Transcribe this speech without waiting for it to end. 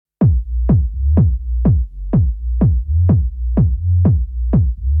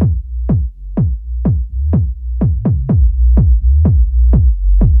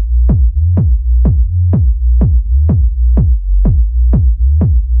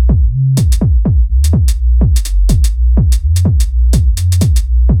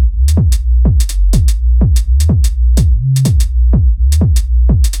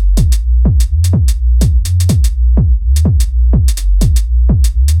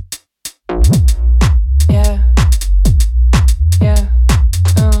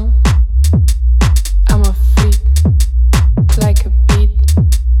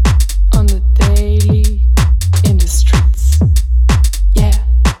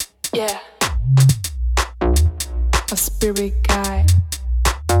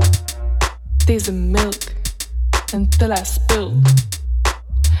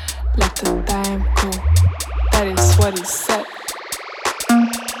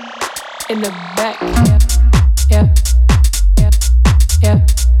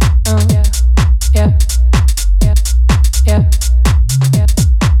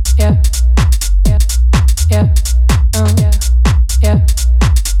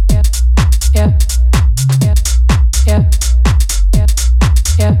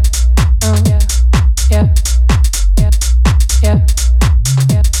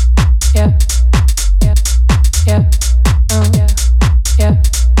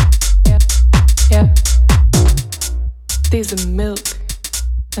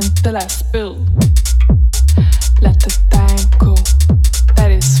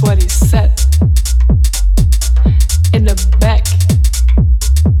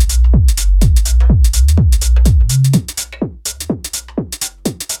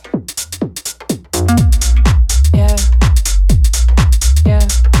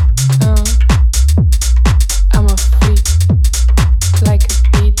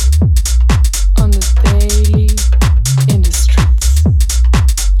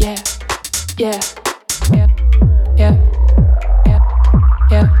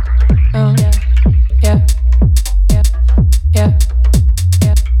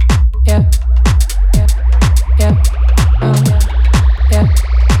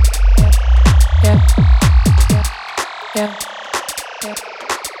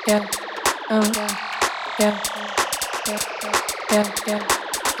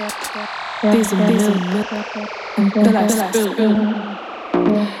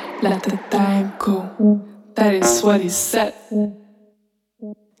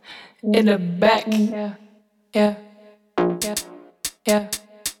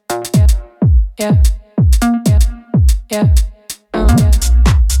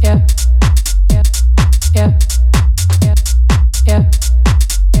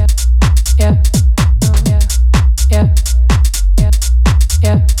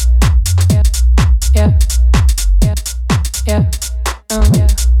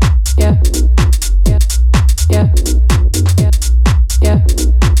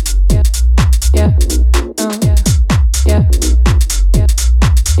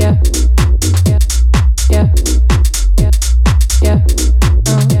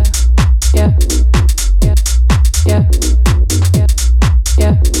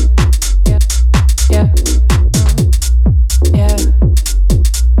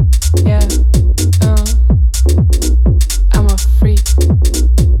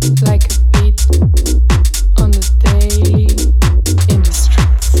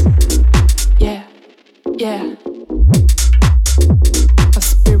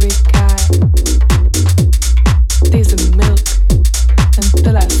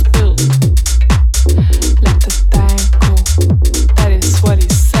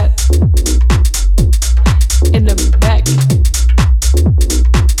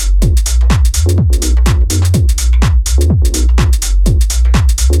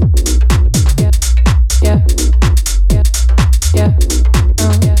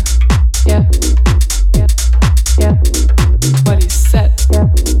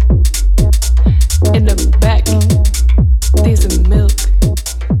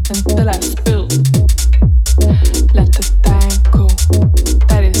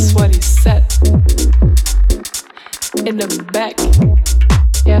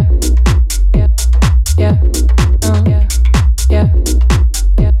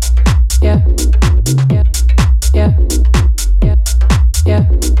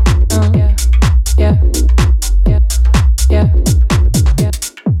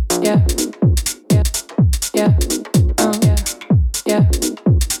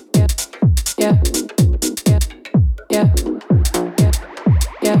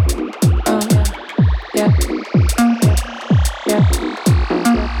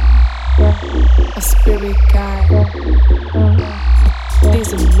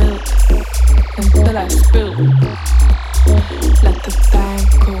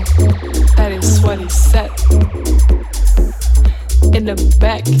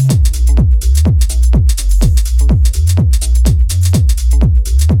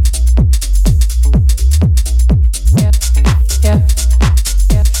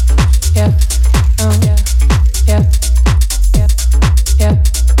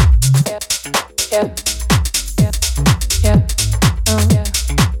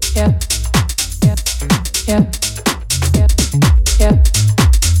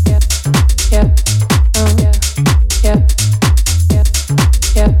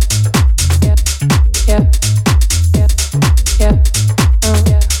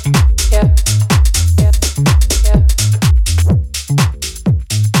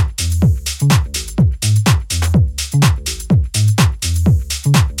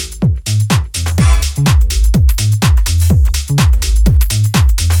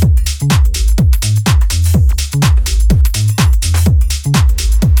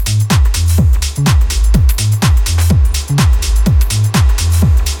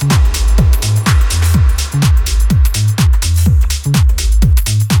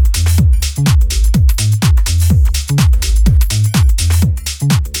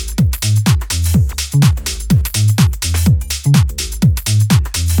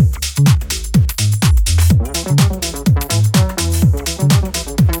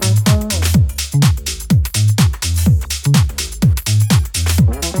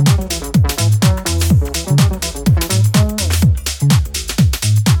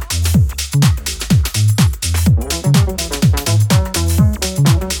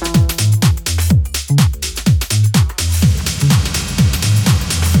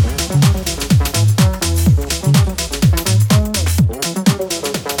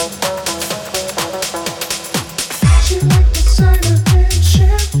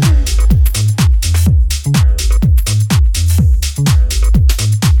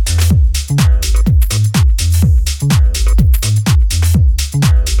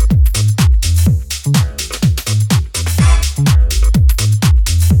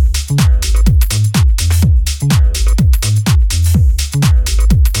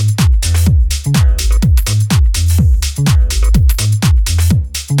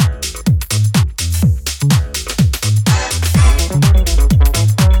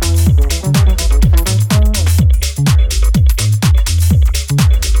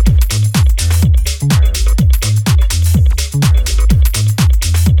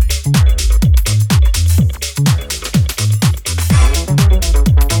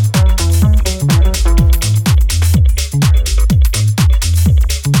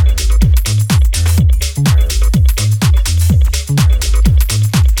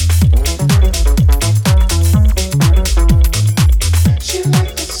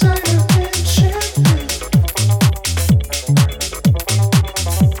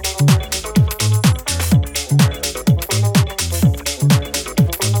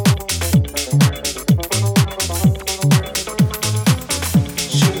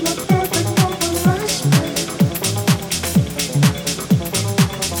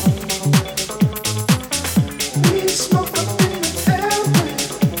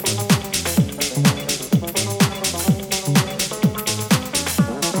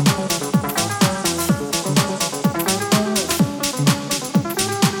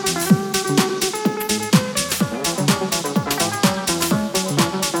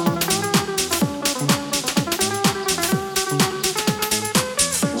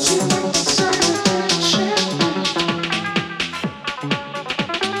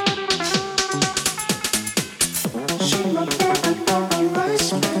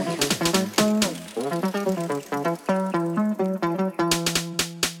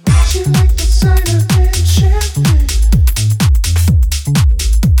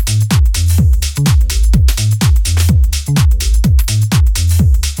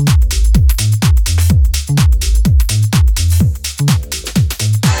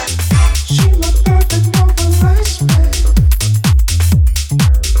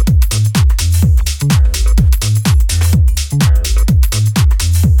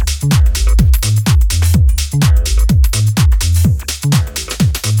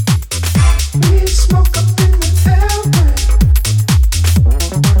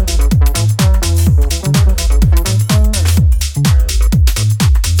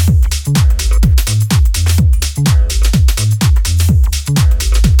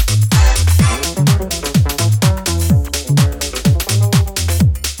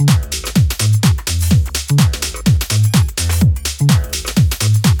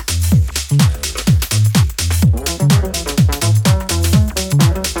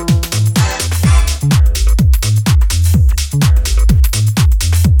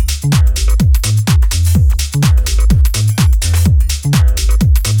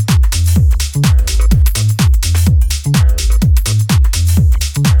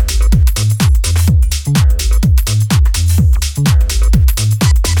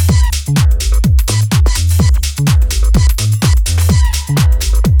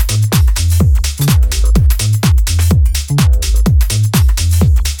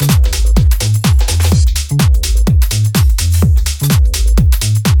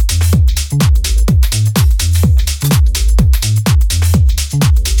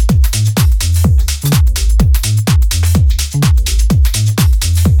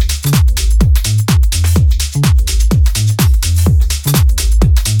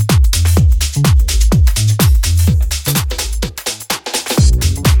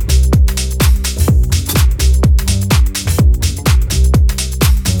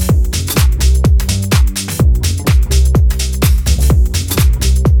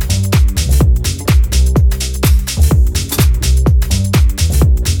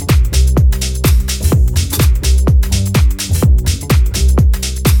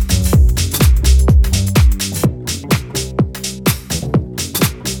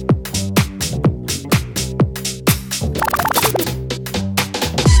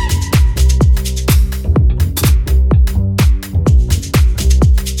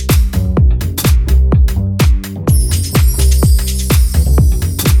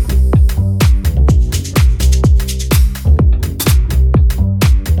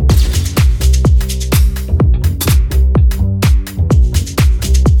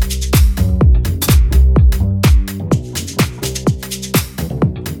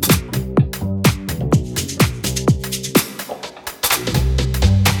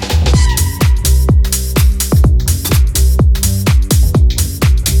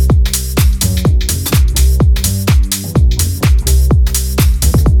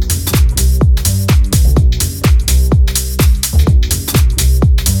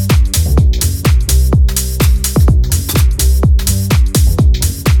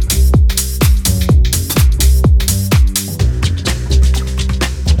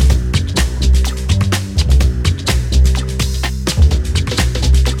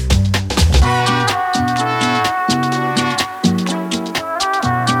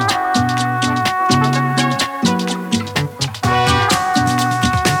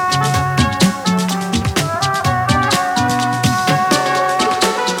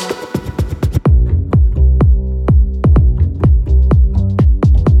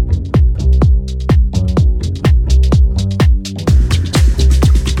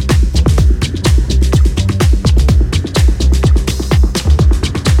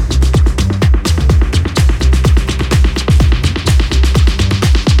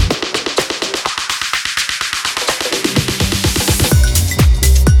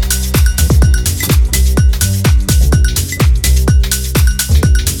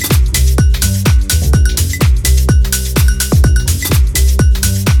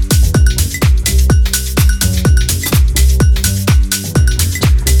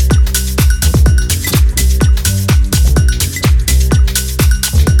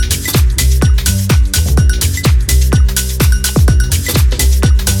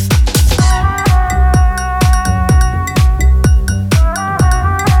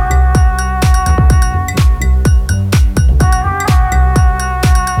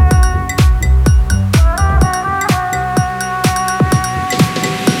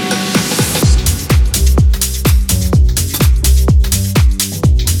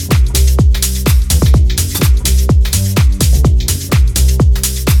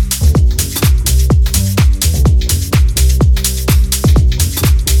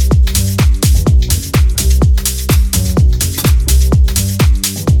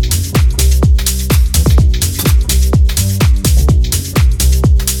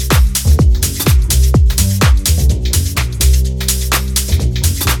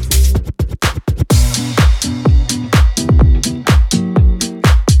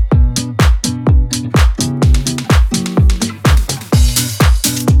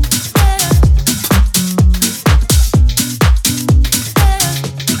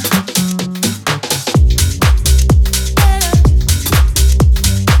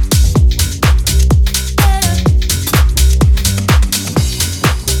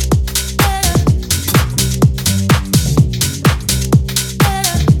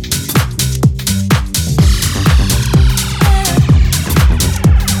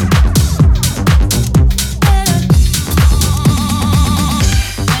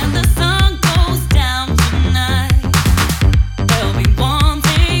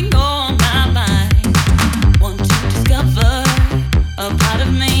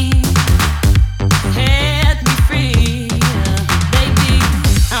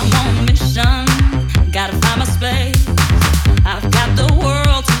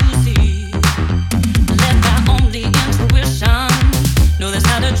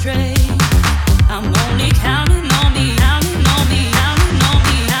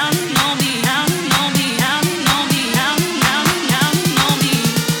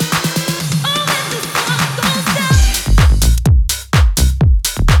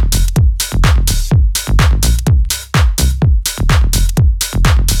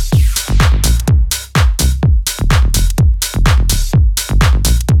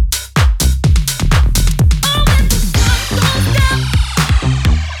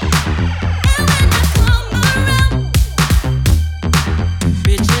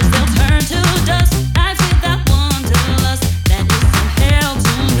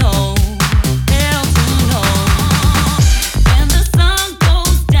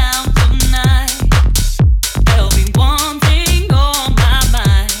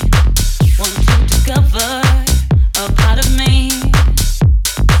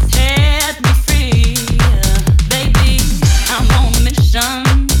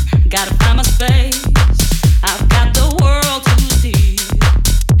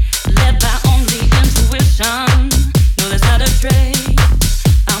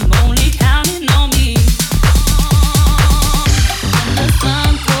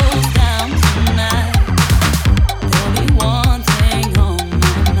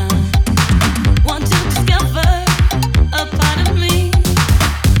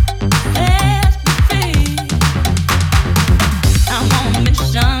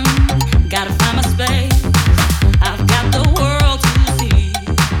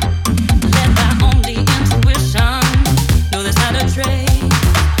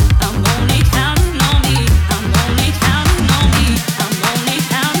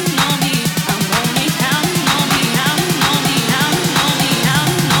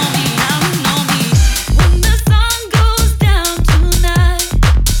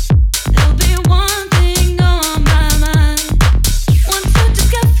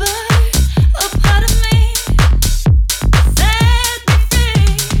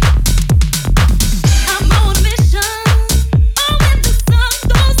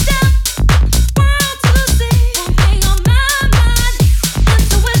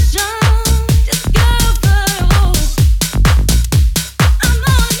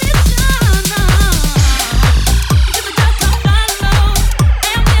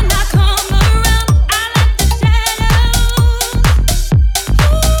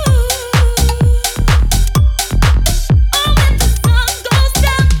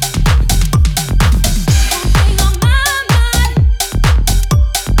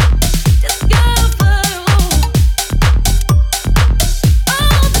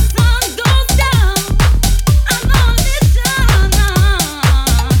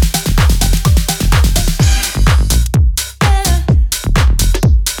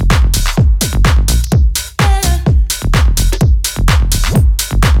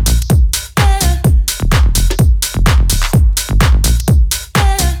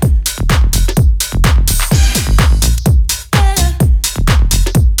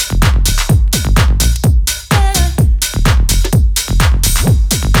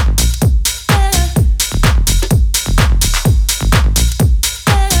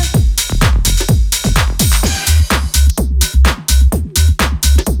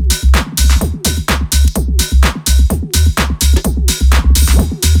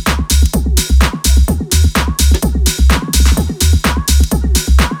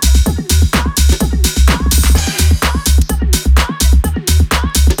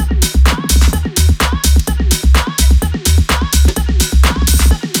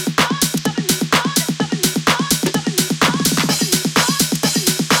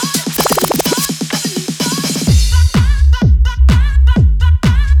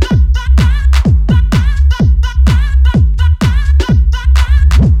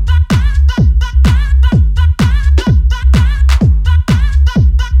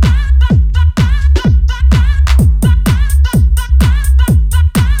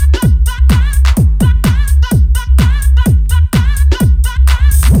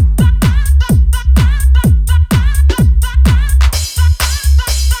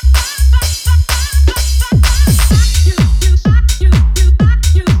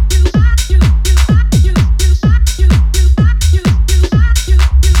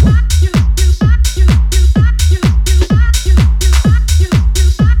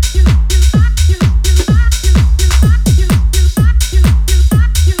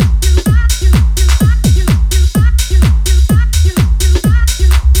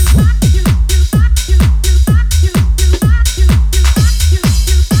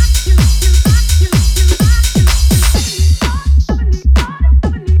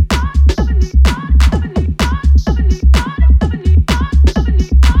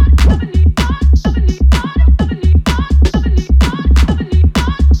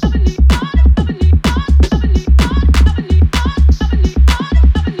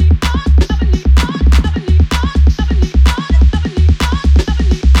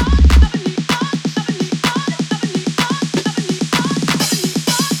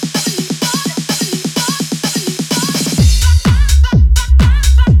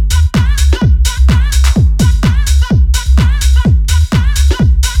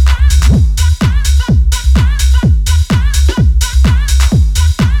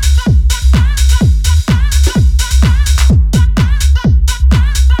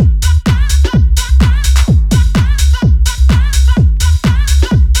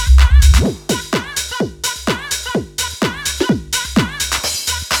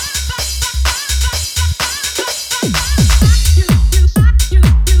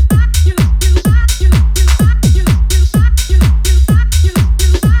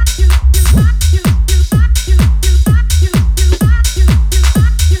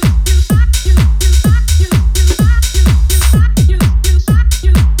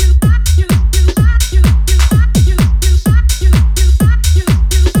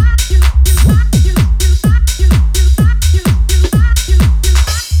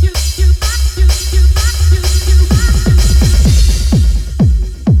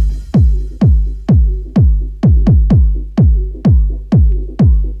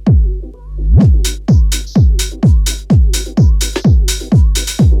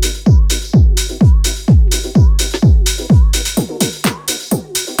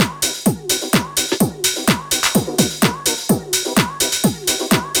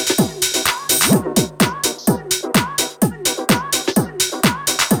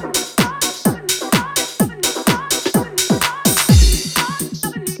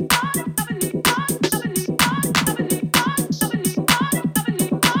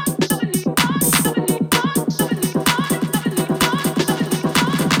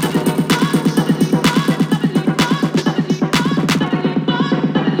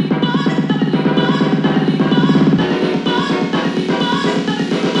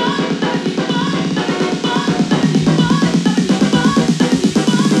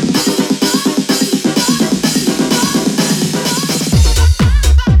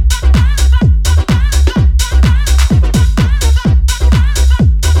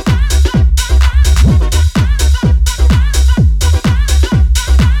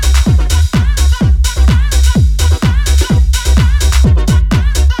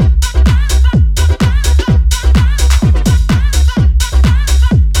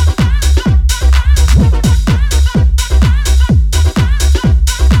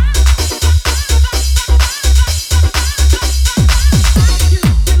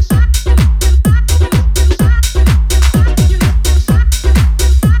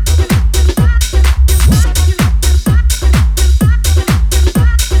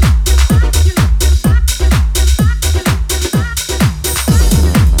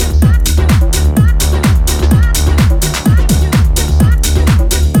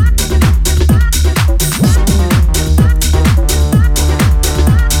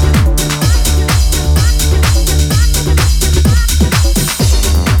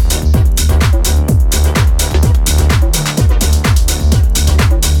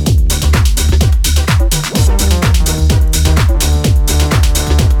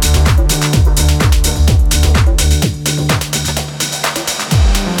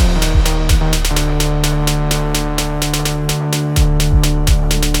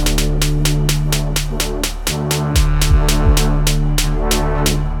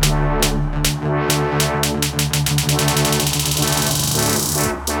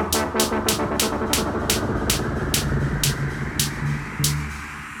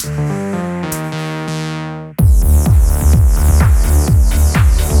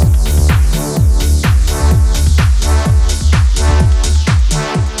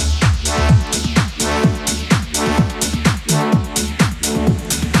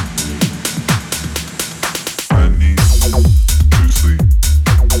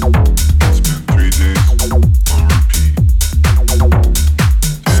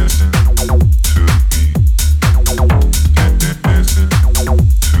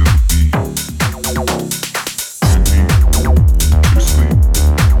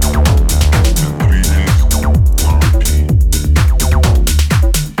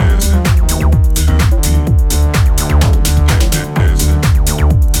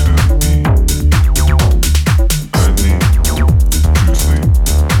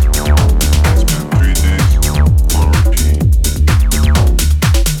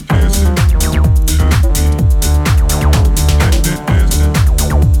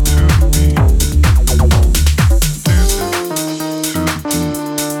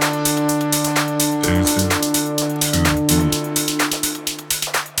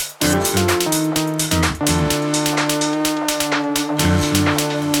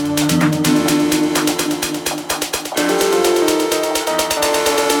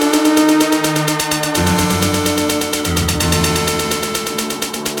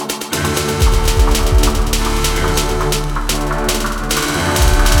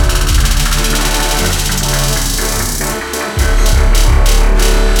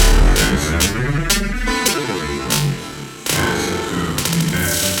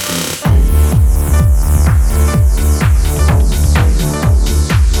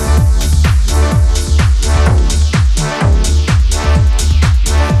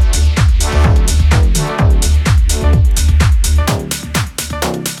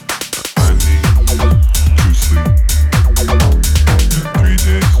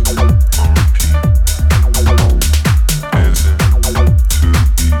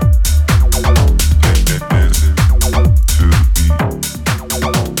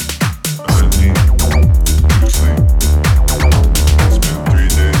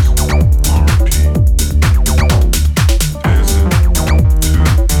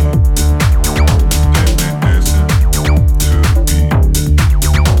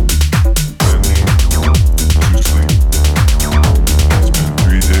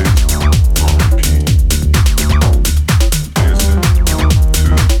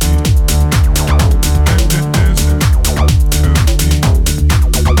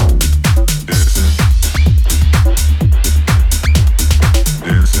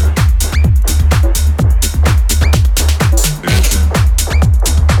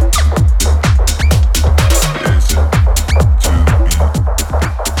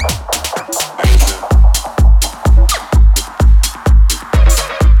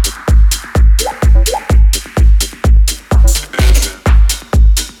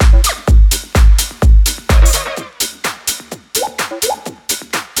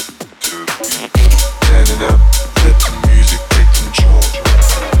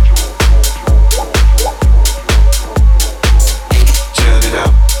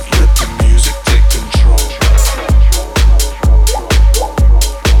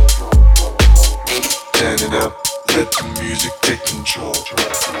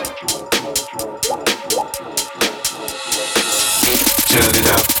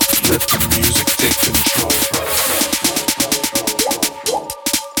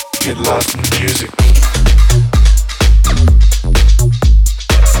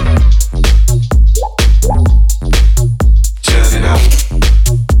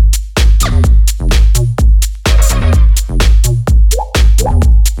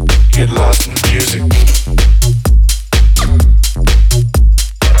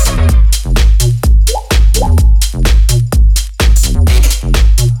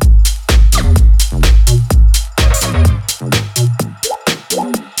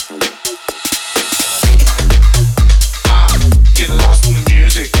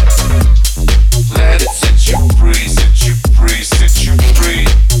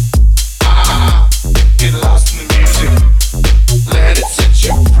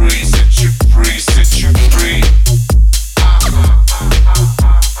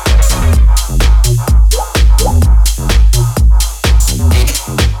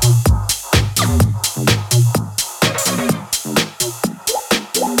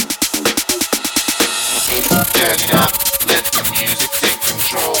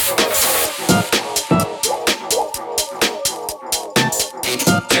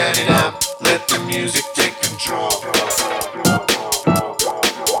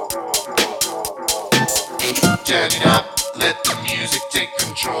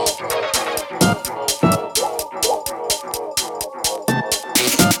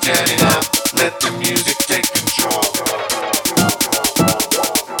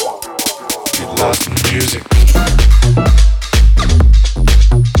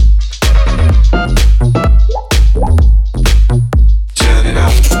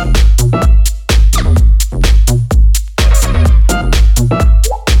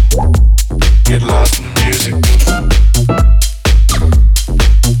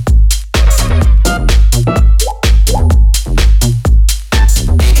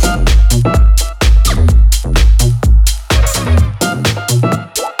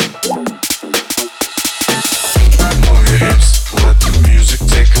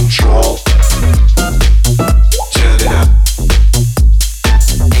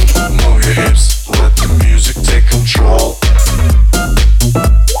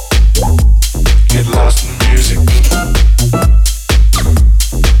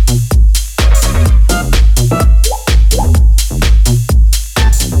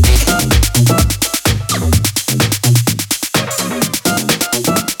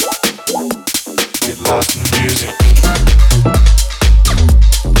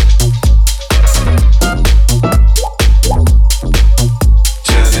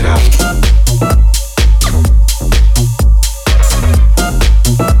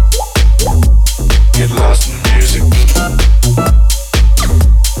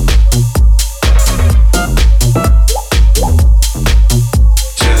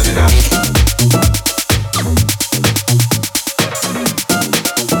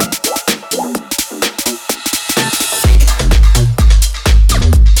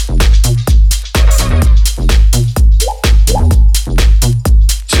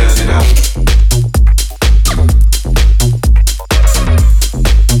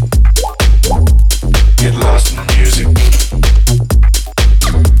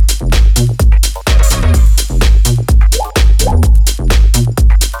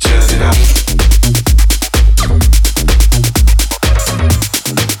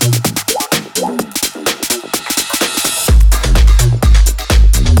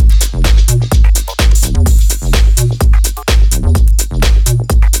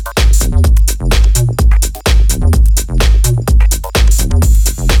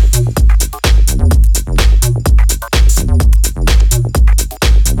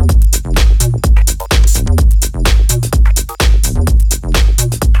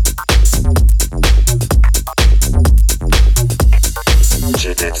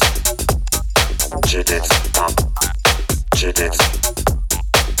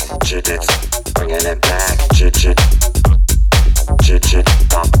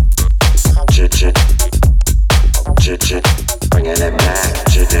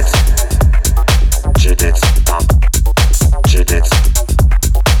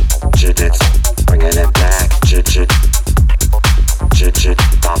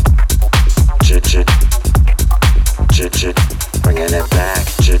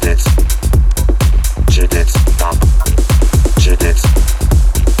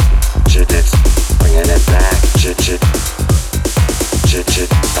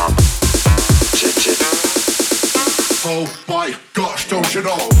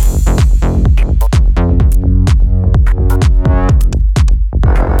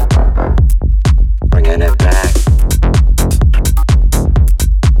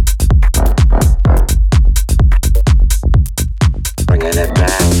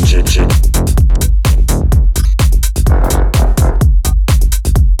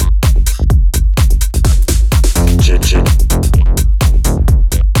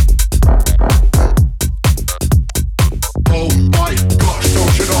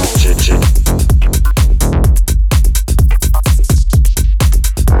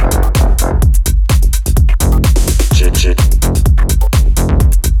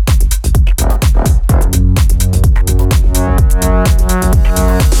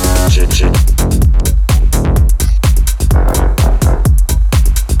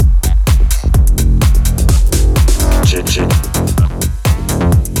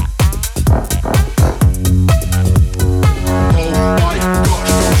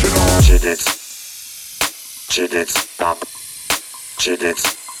Chit it, stop. Chit it.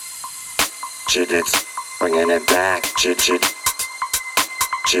 Chit it, bringing it back. Chit chit.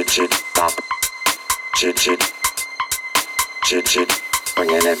 Chit chit, stop. Chit chit. Chit chit,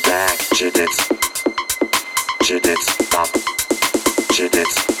 bringing it back. Chit it. Chit it, stop. Chit it.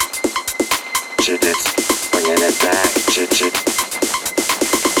 Chit it, bringing it back. Chit chit.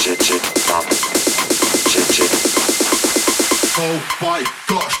 Chit chit, stop. Chit chit. Oh my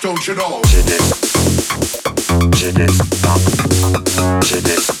gosh, don't you know? Chit it. Chit it, stop. Chit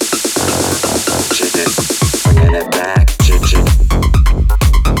it. Chit it, bringing it back. Chit chit.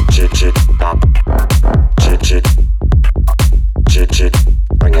 Chit chit, stop. Chit chit. Chit chit,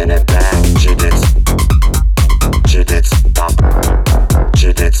 bringing it back. Chit it. Chit it, stop.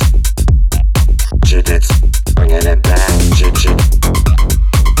 Chit it. Chit it, bringing it back. Chit chit.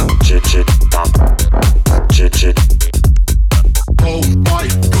 Chit chit, stop. Chit chit. Oh my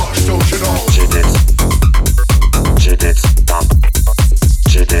gosh, don't you know? Chit it. Chit it, stop.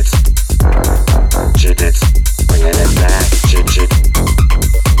 Chit it. Chit it, bringing it back. Chit chit.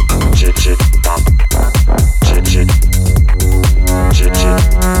 Chit chit, stop. Chit chit. Chit chit,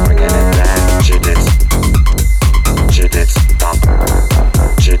 bringing it back. Chit it. Chit it, stop.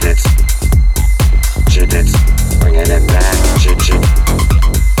 Chit it. Chit it, bringing it back. Chit chit.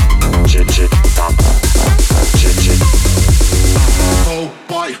 Chit chit, stop. Chit chit. Oh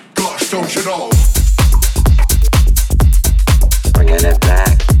my gosh, don't you know? Bringing it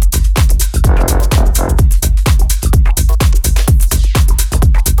back.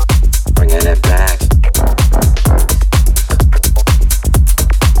 Bringing it back.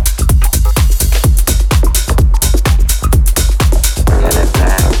 Bringing it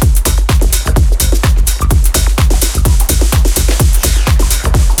back.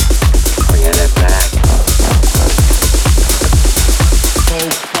 Bringing it back. Oh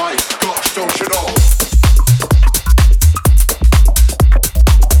my gosh, don't you know?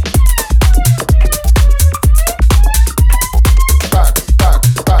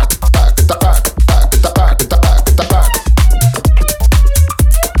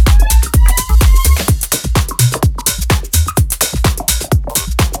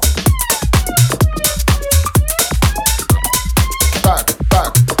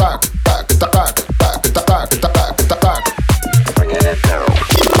 Bringing it back.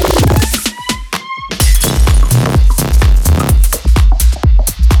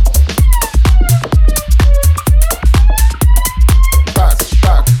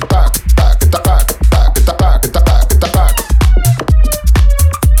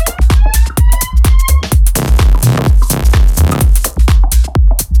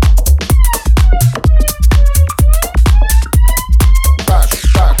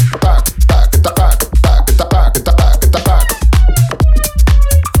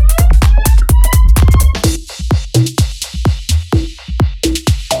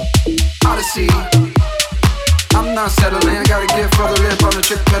 Odyssey. I'm not settling, I gotta get further lip on the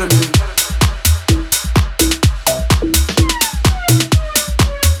trick pediment.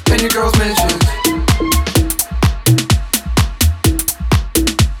 And your girls mentioned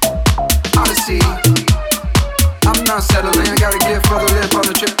Odyssey. I'm not settling, I gotta get further lip on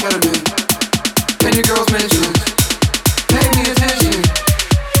the trick pediment. And your girls mentioned pay me attention,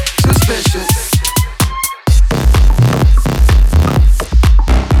 suspicious.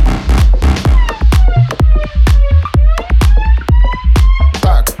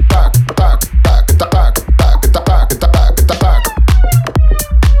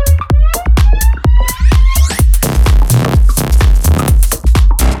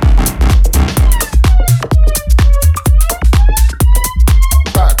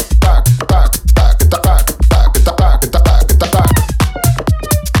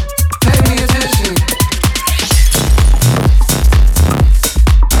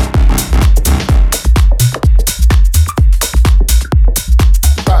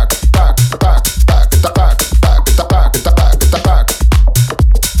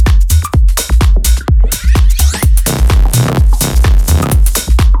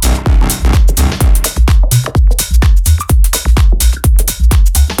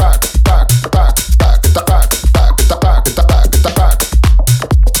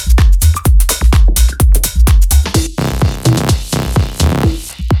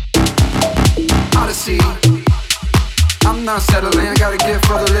 I'm not settling, I gotta get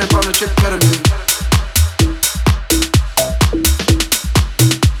further lip on the trick pediment.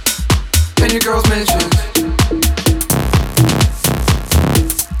 And your girls mentioned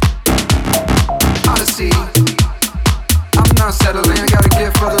Odyssey. I'm not settling, I gotta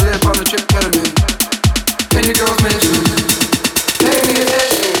get further lip on the trick pediment. And your girls mentioned pay me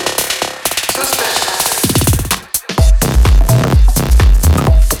attention, suspicious.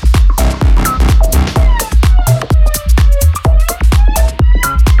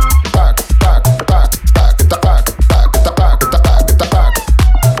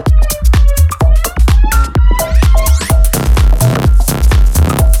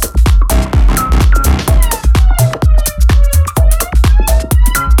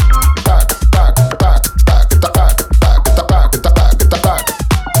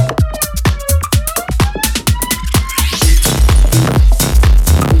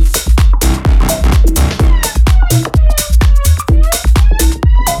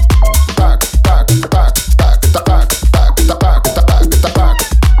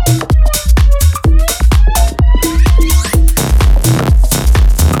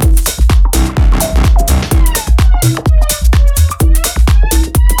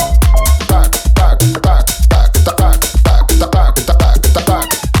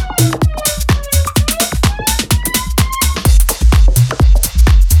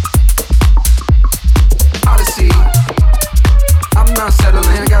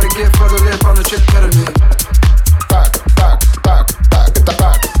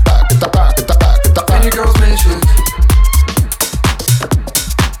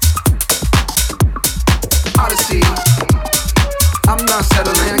 not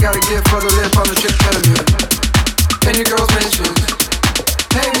settling. I gotta get further lip on the trip ketamine. And your girls mention,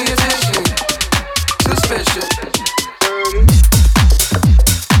 pay me attention. Suspicion.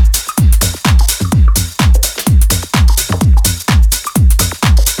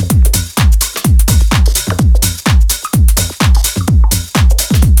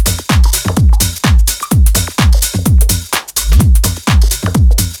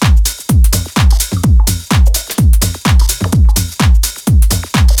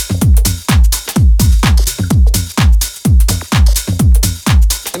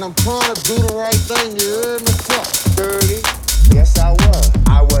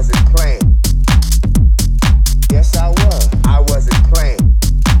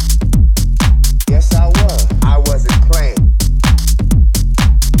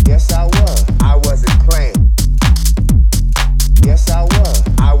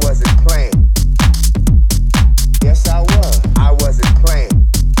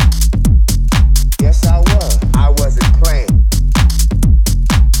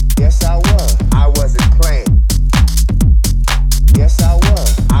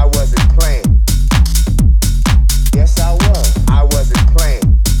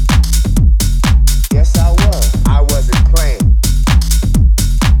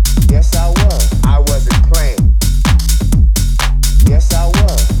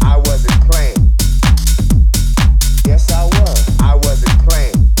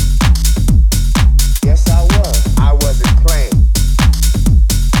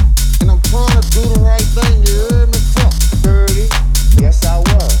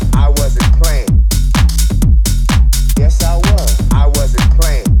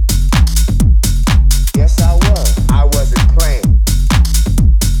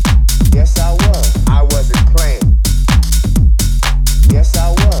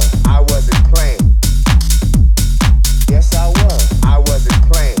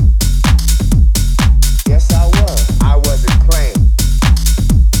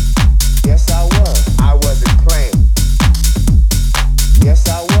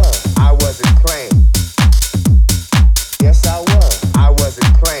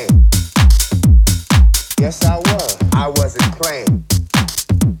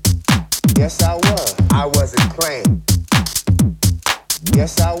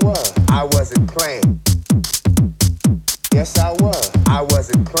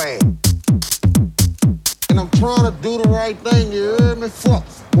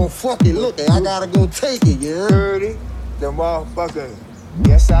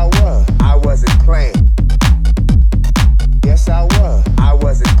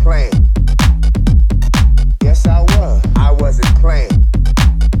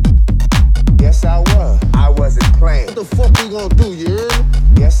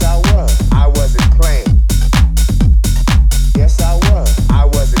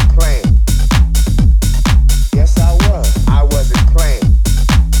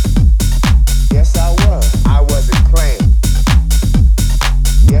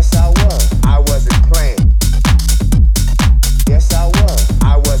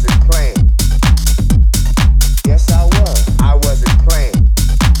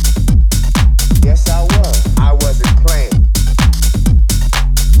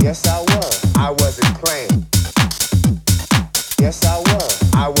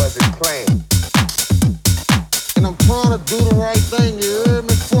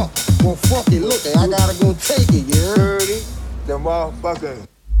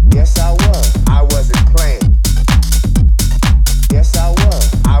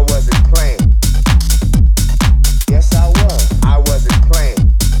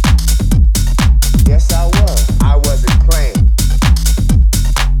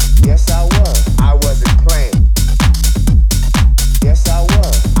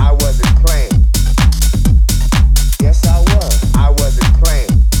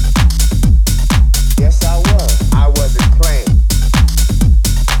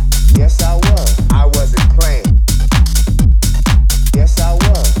 I wasn't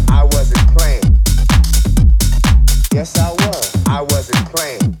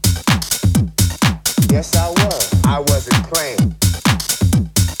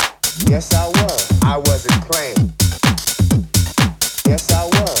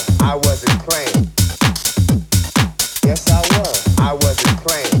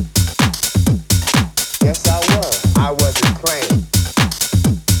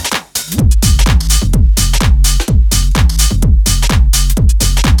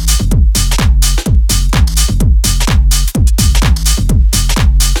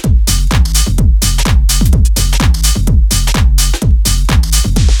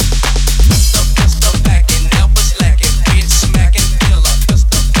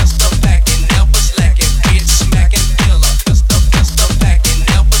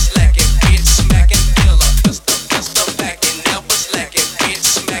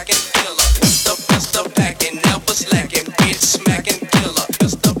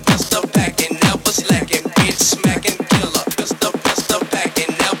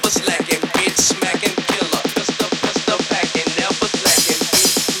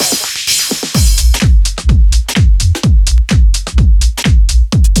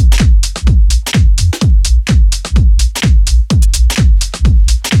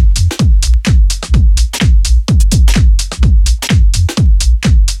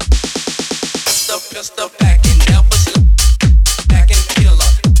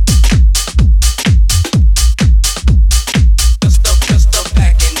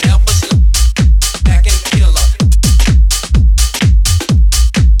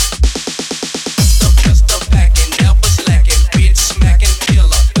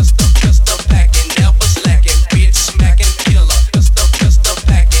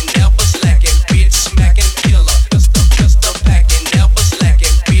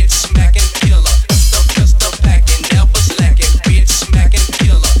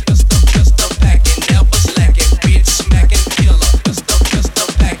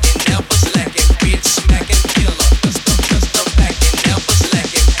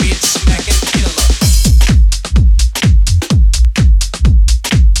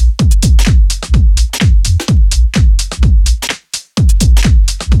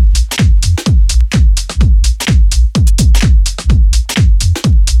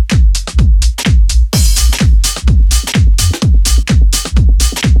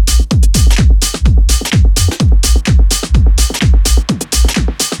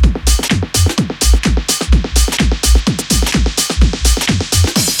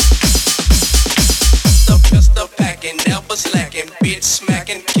bitch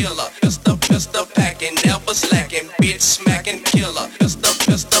smacking killer. Pistol packing, never slacking, bitch smacking killer. Pistol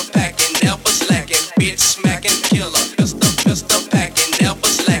packing, never slacking, bitch smacking killer. Pistol packing, never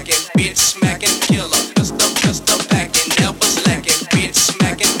slacking, bitch smacking killer. Pistol packing, never slacking, bitch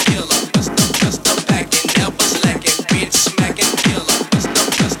smacking killer. Pistol packing, never slacking, bitch smacking killer. Pistol packing, never slacking, bitch smacking killer. Pistol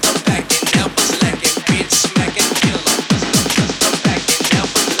packing, never slacking,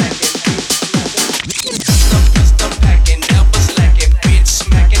 pistol packing, never slacking, bitch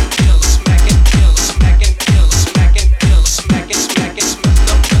smacking killer, smacking killer, smacking killer, smacking killer, smacking, smacking,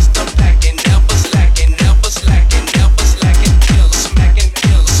 pistol packing, never slacking, never slacking, never slacking, killer, smacking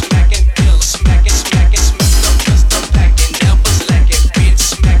killer, smacking killer, smacking, smacking, pistol packing, never slacking, bitch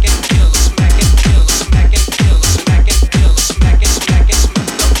smacking killer, smacking killer, smacking killer, smacking killer, smacking, smacking,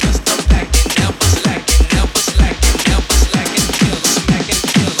 pistol packing, never slacking, never slacking, never slacking, killer, smacking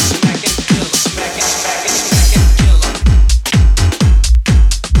killer, smacking killer, smacking, smacking, smacking killer.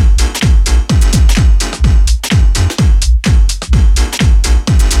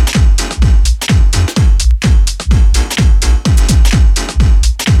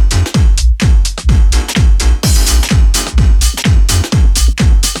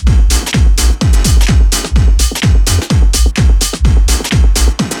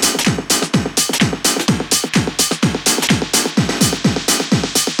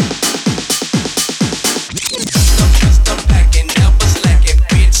 Pistol packing, never slacking,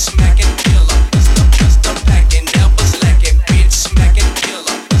 bitch smacking killer. Pistol packing, never slacking, bitch smacking killer. Pistol packing, never slacking, bitch smacking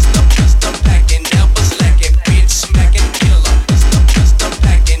killer. Pistol packing, never slacking, bitch smacking killer. Pistol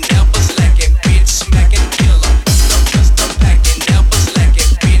packing, never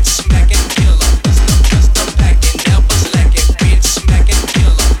slacking, bitch smacking killer. Pistol packing, never slacking, bitch smacking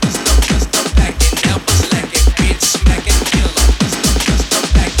killer. Pistol packing, never slacking, bitch smacking killer. Pistol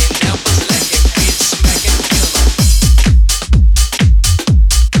packing, never slacking, bitch smacking killer.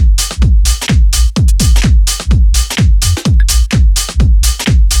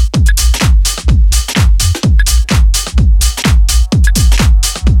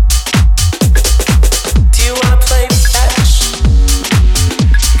 Do you wanna play fetch?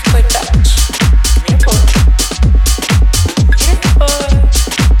 Play fetch. Give me a boy. Yeah, boy.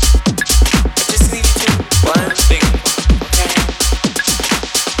 I just need you one thing, okay?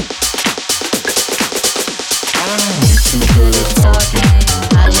 You too good at talking.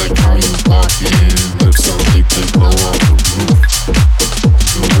 I like how you walking. Lips so thick they blow off the roof.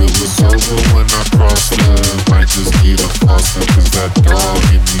 Knew it was over when I crossed her. Might just need a foster, cause that dog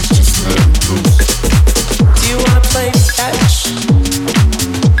in me's just let it loose. Do you wanna play fetch?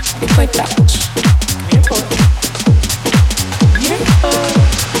 We play fetch. Give me a boy. Yeah, boy.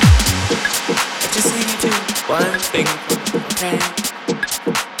 I just need you to do one thing, okay?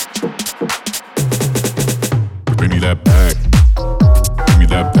 Bring me that back. Bring me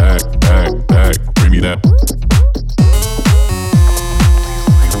that back, back, back. Bring me that.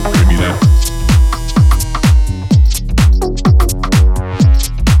 Bring me that.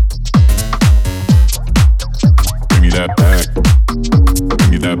 Bring me that back. Bring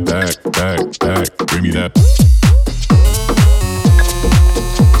me that back, back, back. Bring me that.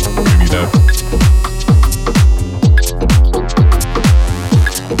 Bring me that.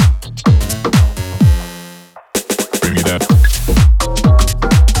 Bring me that.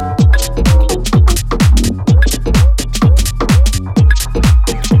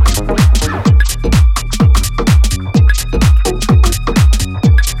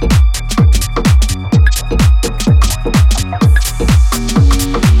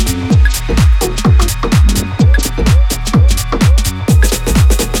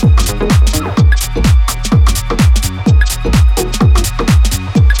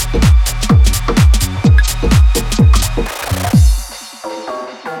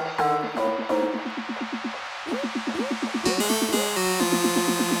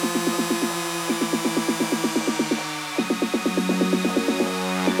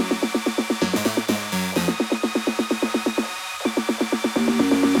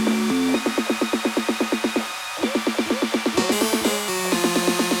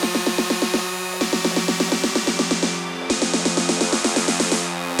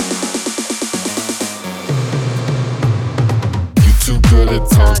 Good at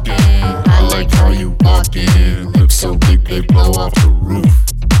talking. I like how you walking. Lips so big they blow off the roof.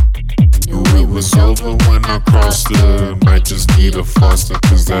 Knew it was over when I crossed her. Might just need a foster,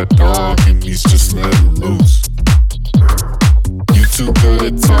 cause that dog in me's just let it loose. You too good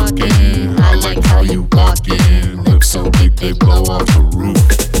at talking. I like how you walking. Lips so big they blow off the roof.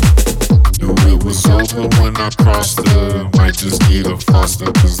 Knew it was over when I crossed her. Might just need a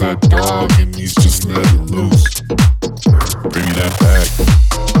foster, cause that dog in me's just let it loose. Bring me that back.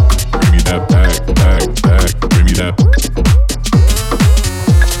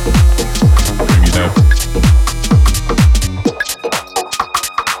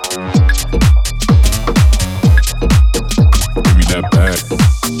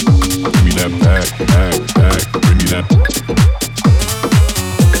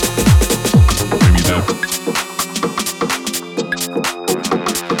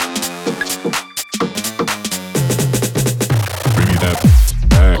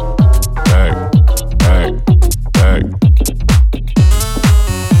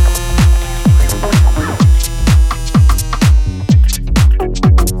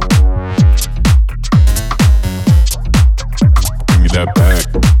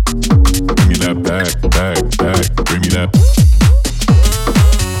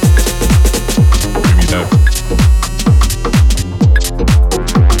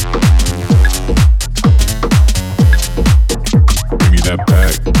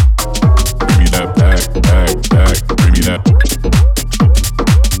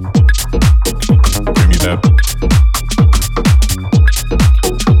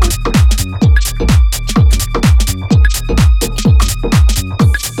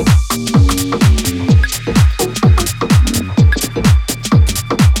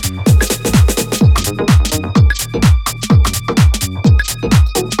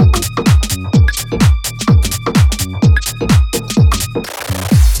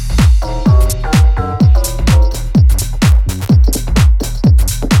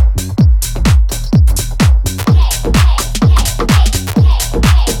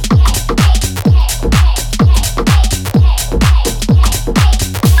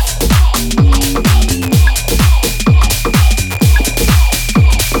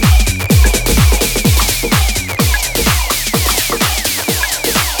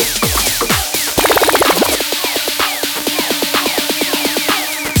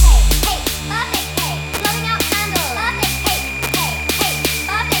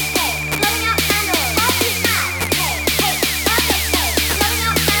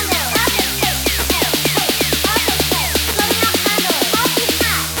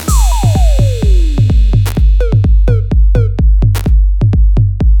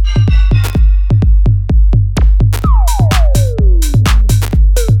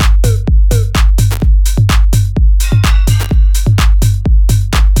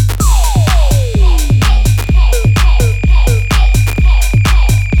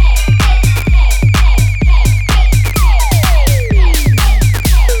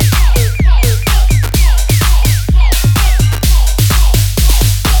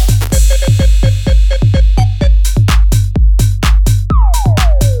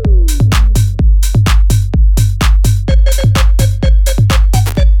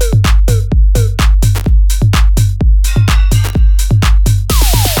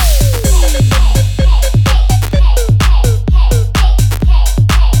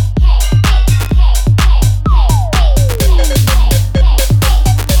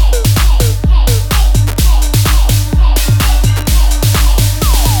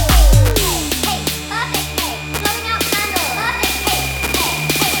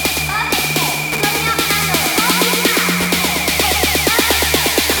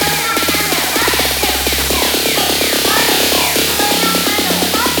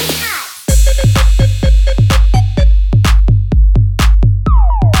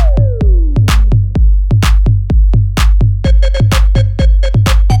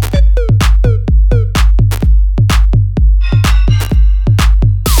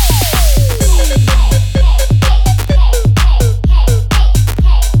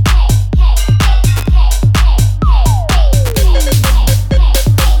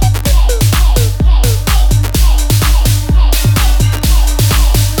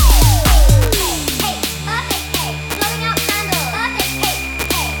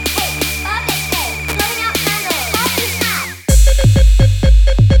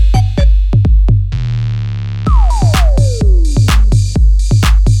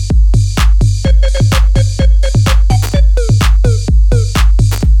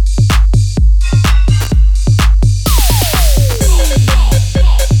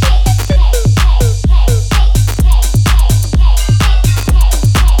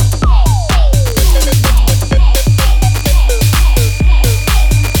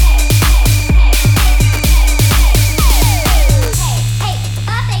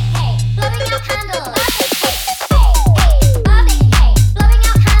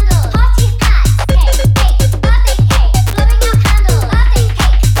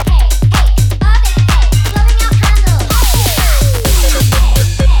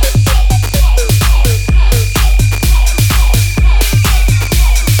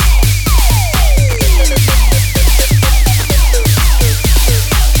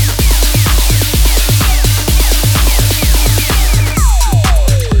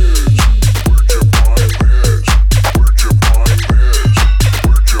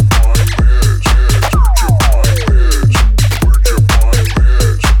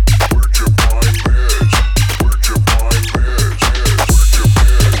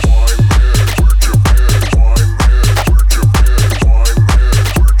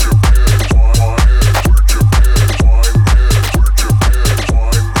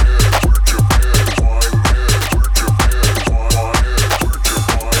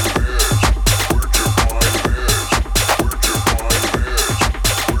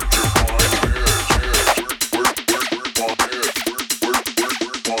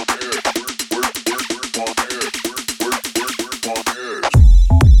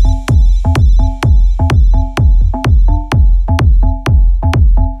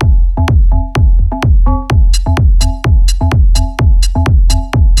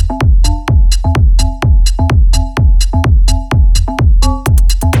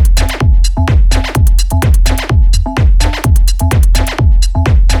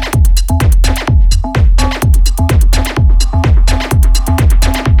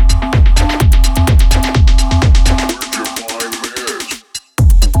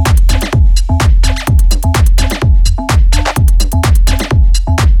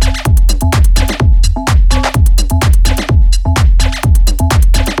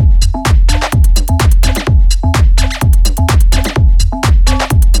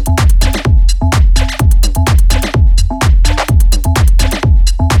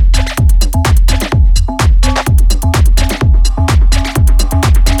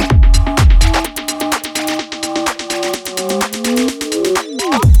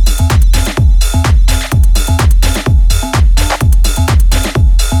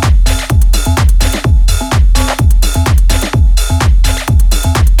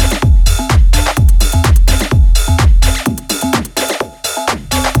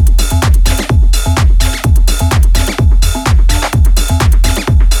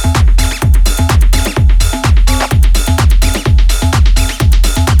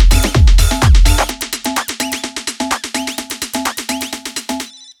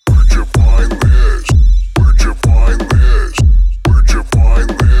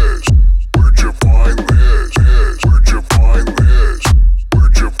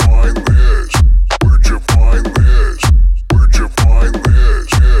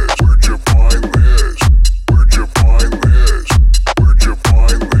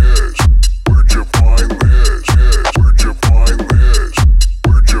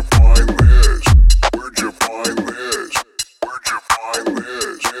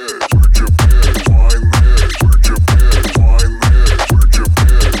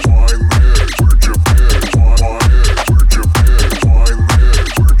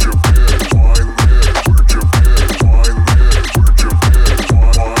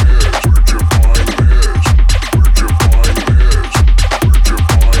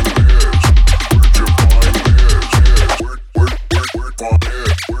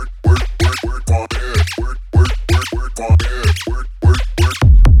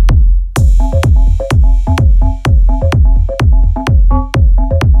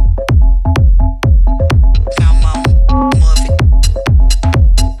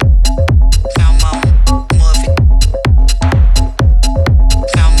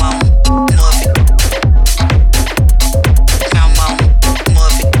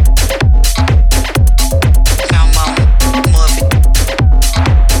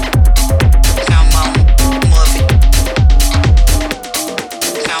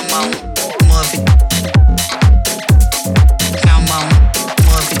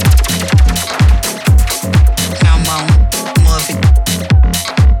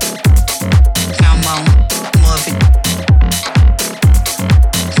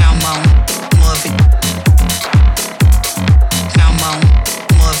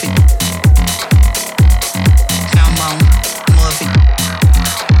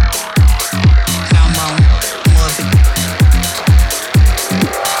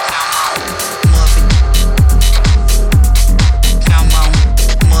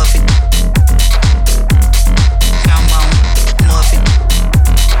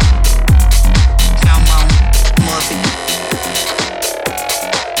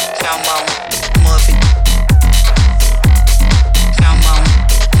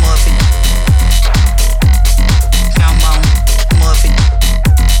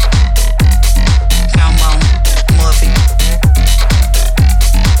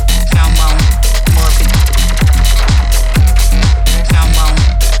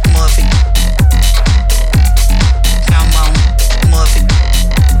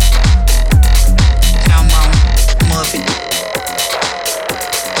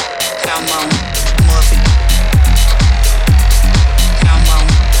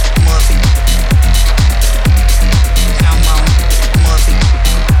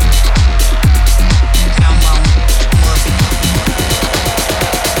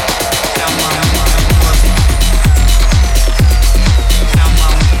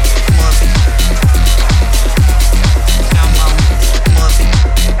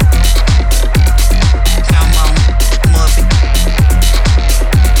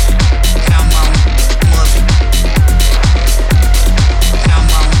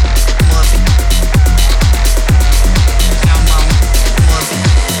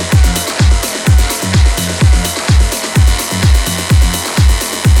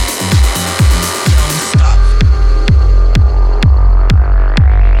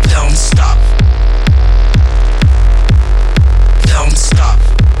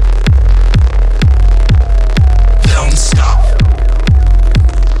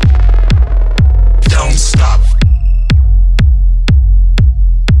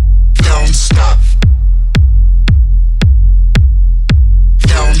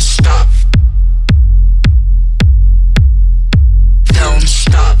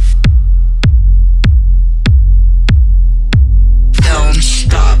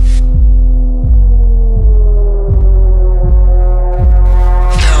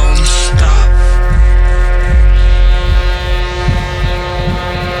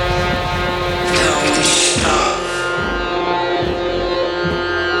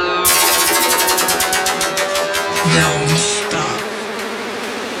 Don't stop.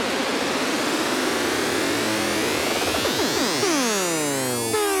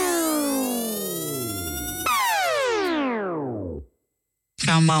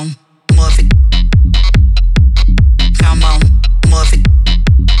 Come on, move it. Come on, move it.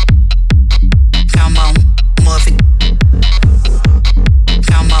 Come on, move it.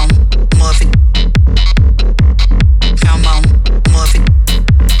 Come on, move it. Come on, move it.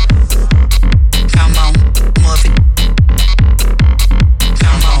 Come on, move it.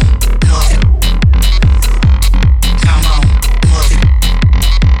 Come on, move it. Come on, move it.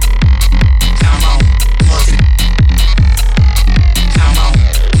 Come on, move it. Come on,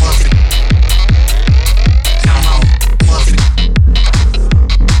 move it.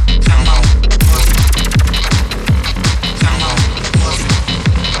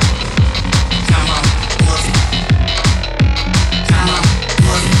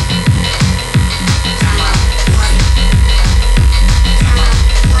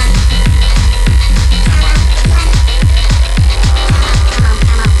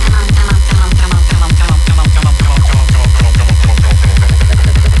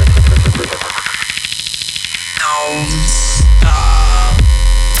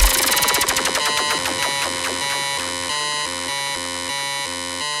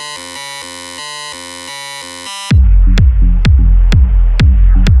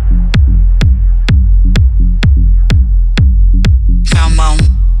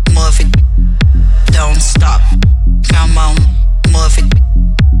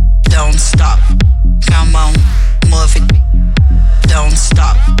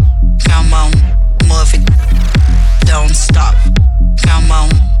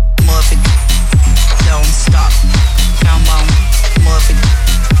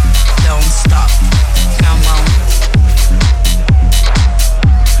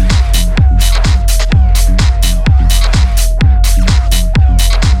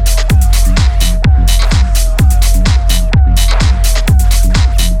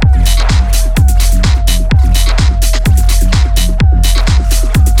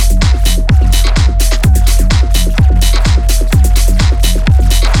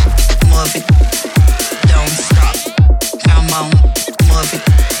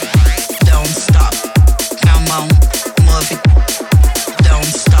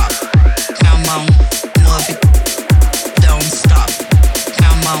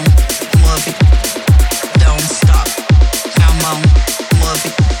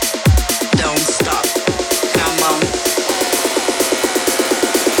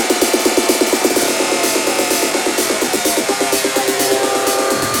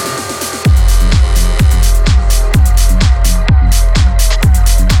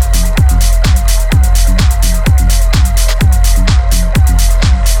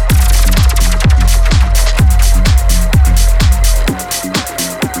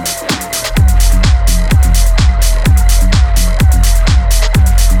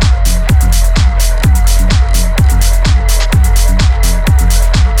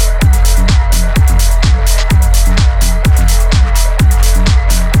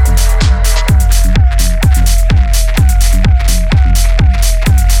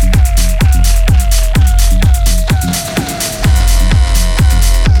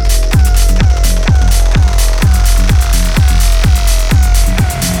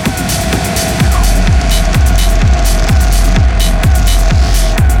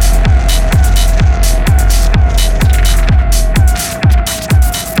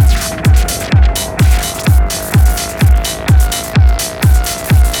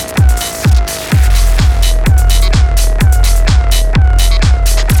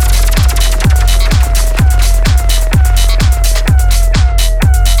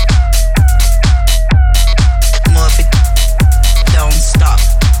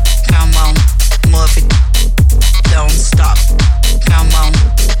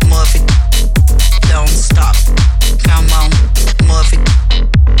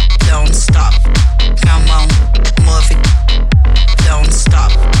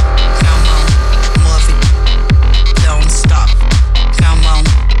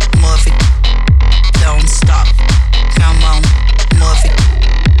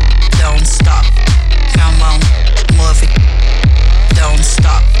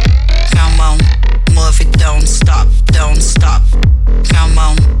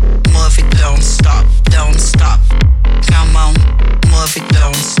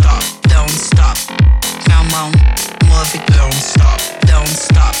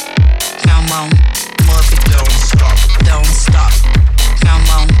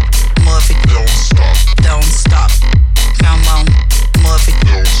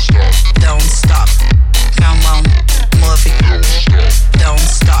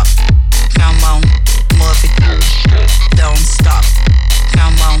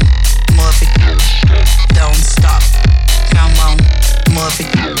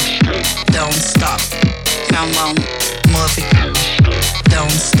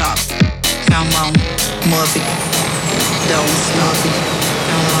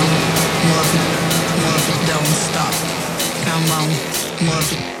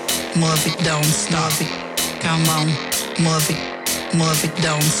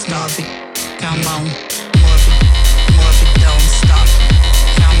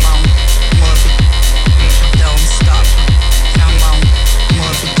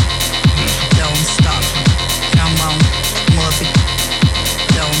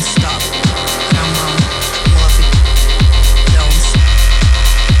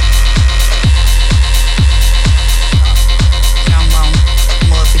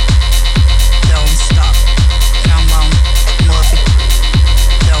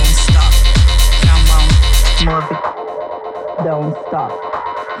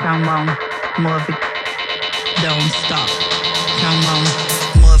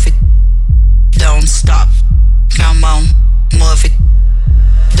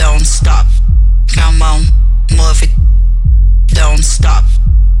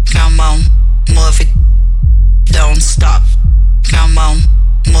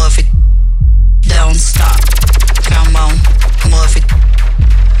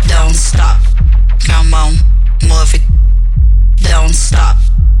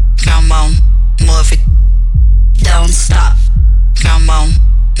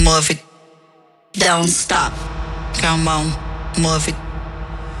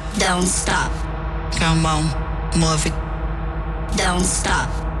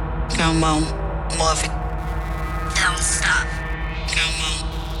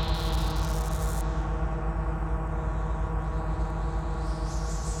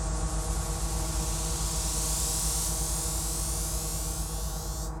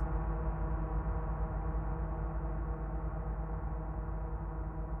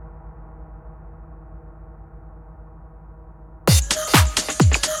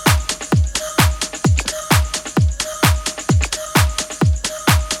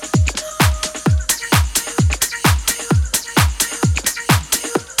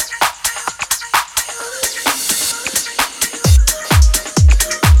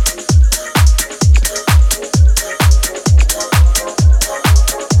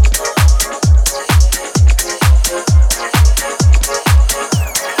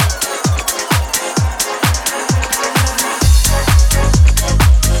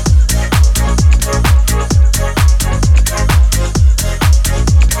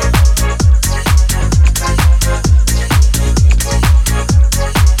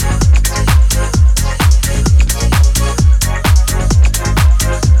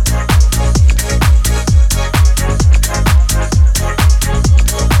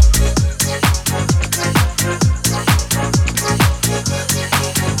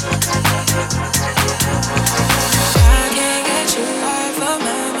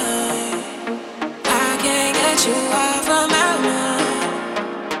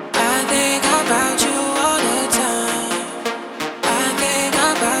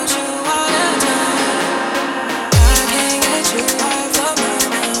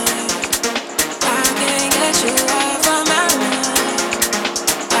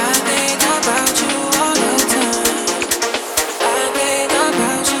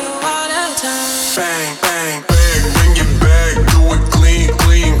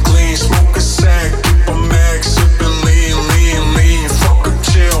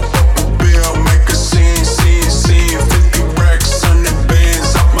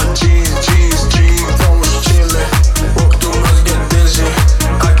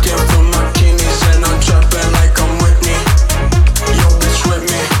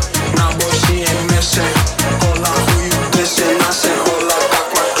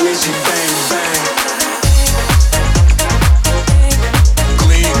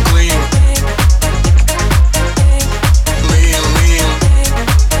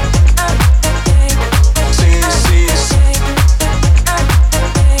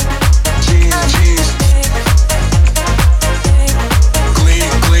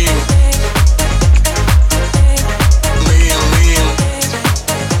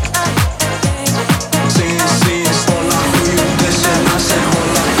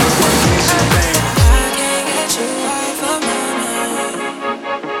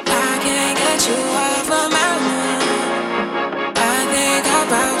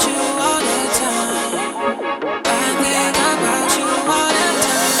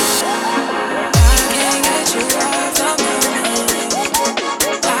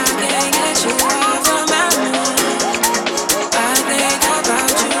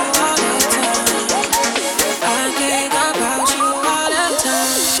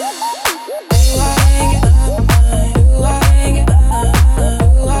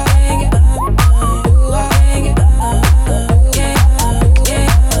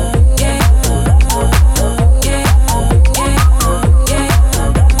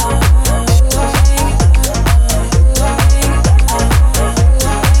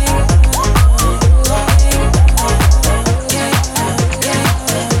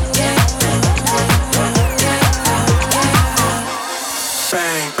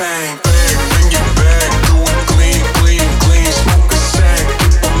 bang, bang, bang. Bring it back, do it clean, clean, clean. Smoke a sack,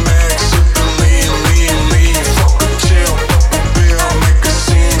 keep a max, sip the lean, lean, lean. Fuck a chill, pop a bill, make a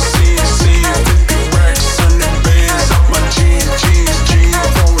scene, scene, scene. 50 racks, 100 bands, up my jeans, jeans, jeans.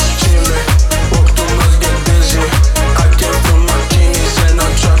 Always chillin', walk through us, get dizzy. I came from my keys and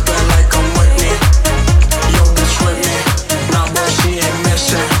I'm trapping like I'm Whitney. Yo, bitch with me, nah boy, she ain't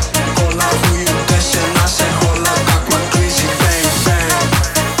missing. Hola, who you dissing? I said hola, cock my greasy, bang, bang.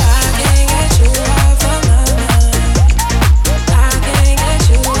 I can't get you off of my mind. I can't get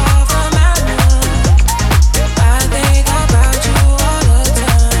you off of my mind. I think about you all the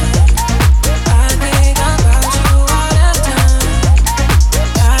time. I think about you all the time.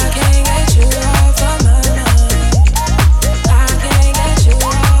 I can't get you off of my mind. I can't get you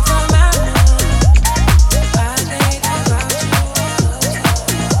off of my mind. I think about you all the time.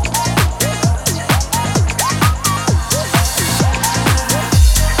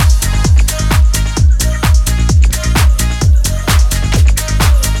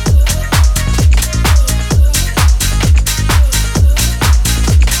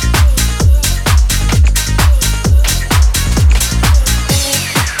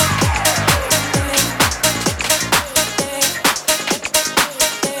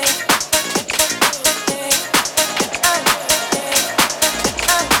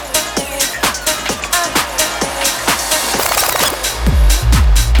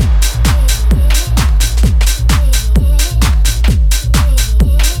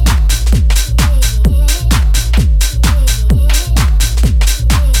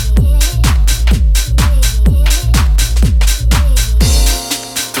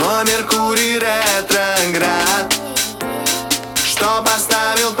 Твой Меркурий ретроград, что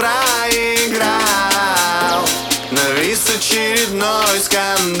поставил, проиграл. Навис очередной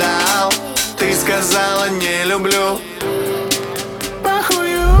скандал. Ты сказала не люблю.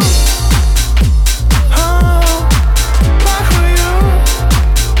 Похую. О, похую.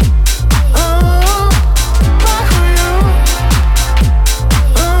 О, похую.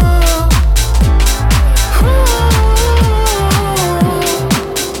 О, фу.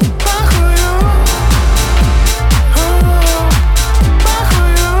 Похую. О,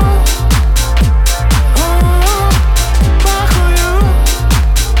 похую. О, похую.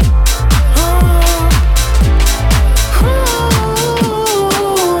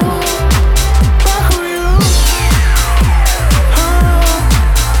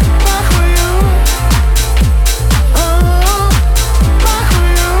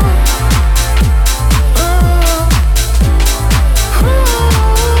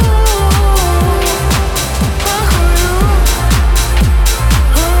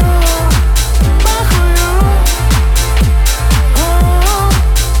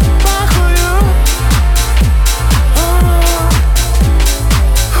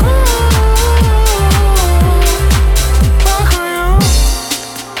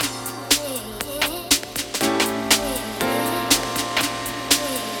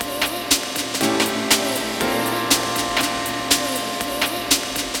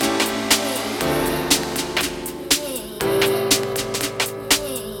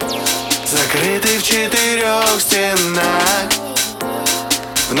 Закрытый в 4 стенах,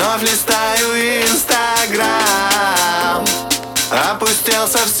 вновь листаю Инстаграм. Опустел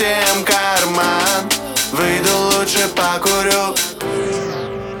совсем карман, выйду лучше покурю.